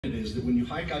It is that when you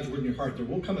hide God's word in your heart, there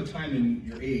will come a time in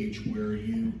your age where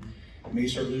you may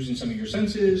start losing some of your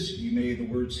senses. You may, the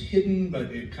word's hidden, but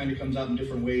it kind of comes out in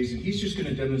different ways. And he's just going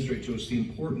to demonstrate to us the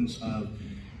importance of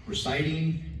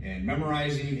reciting and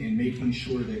memorizing and making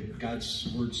sure that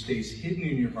God's word stays hidden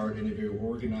in your heart in a very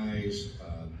organized,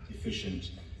 efficient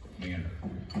manner.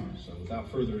 So without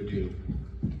further ado.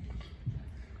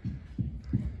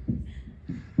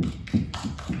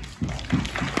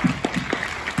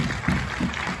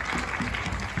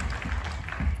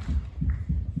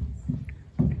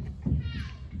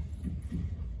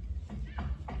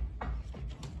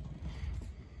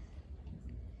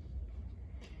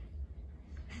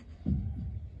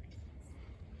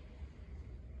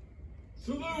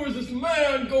 So there was this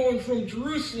man going from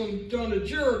Jerusalem down to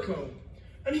Jericho,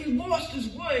 and he lost his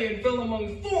way and fell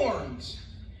among thorns.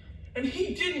 And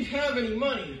he didn't have any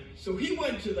money, so he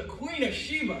went to the Queen of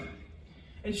Sheba,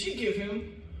 and she gave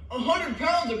him 100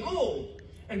 pounds of gold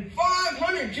and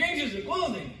 500 changes of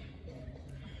clothing.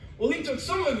 Well, he took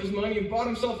some of his money and bought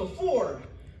himself a Ford,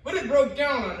 but it broke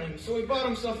down on him, so he bought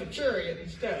himself a chariot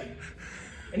instead.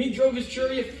 And he drove his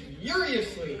chariot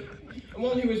furiously. And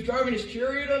while he was driving his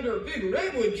chariot under a big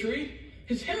redwood tree,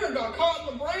 his hair got caught in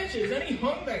the branches and he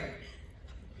hung there.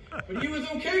 But he was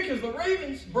okay because the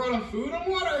ravens brought him food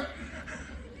and water.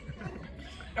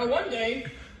 Now one day,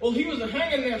 while he was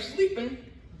hanging there sleeping,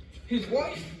 his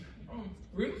wife,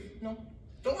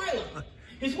 Delilah.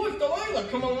 His wife Delilah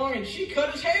come along and she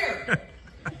cut his hair.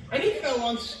 And he fell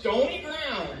on stony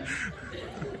ground.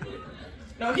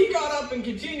 Now he got up and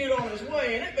continued on his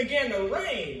way, and it began to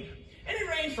rain. And it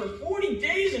rained for 40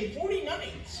 days and 40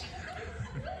 nights.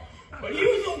 But he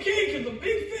was okay because the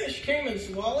big fish came and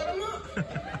swallowed him up.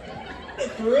 They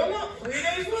threw him up 3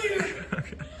 days later.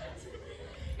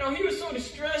 Now he was so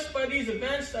distressed by these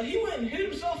events that he went and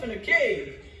hid himself in a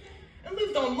cave and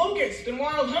lived on locusts and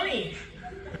wild honey.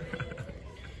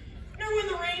 Now when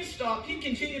the rain stopped, he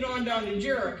continued on down to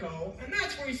Jericho, and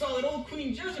that's where he saw that old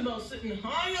Queen Jezebel sitting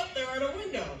high up there at a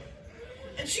window.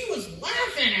 And she was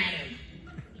laughing at him.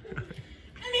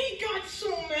 And he got so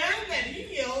mad that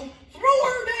he yelled, "Throw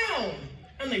her down!"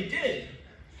 And they did.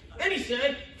 Then he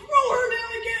said, "Throw her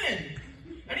down again!"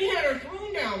 And he had her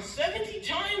thrown down 70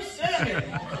 times 7.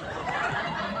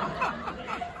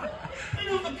 And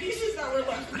of the pieces that were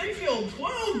left, they filled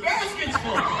 12 baskets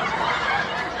full.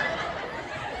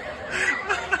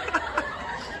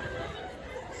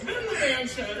 Then the man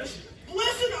says,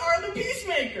 "Blessed are the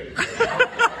peacemakers."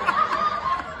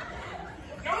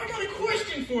 Now I got a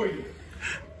question for you.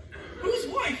 Whose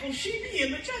wife will she be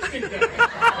in the judgment day?